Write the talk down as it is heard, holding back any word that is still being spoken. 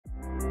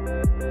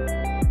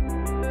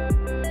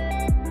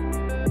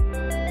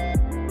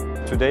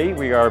today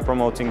we are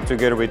promoting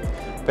together with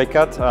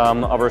PECAT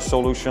our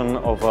solution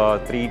of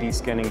 3D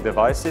scanning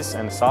devices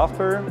and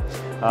software.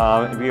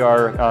 We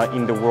are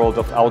in the world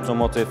of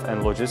automotive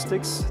and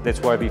logistics. That's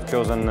why we've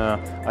chosen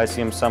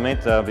ICM Summit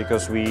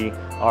because we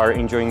are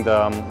enjoying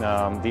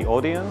the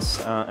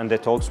audience and the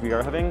talks we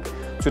are having.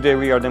 Today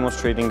we are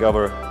demonstrating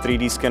our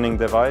 3D scanning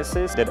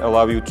devices that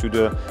allow you to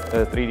do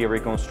 3D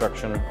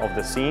reconstruction of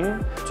the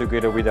scene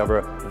together with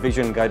our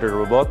vision guided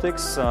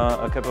robotics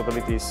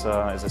capabilities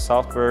as a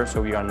software.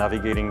 So we are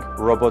navigating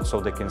robots so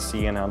they can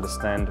see and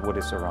understand what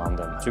is around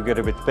them.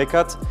 Together with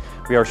PECAT,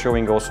 we are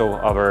showing also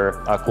our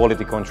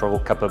quality control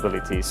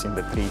capabilities in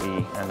the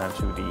 3D and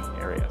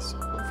 2D areas.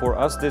 For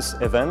us, this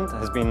event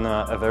has been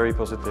a very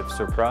positive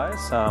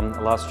surprise.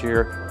 Last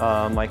year,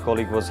 my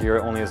colleague was here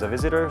only as a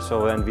visitor,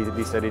 and we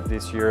decided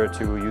this year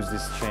to use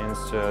this chance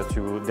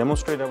to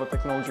demonstrate our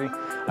technology.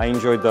 I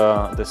enjoyed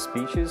the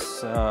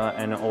speeches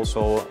and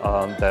also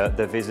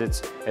the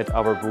visits at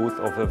our booth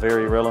of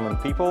very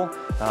relevant people,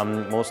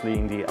 mostly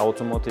in the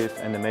automotive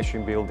and the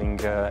machine building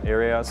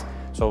areas.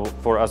 So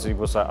for us, it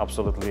was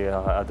absolutely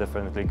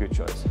definitely a good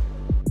choice.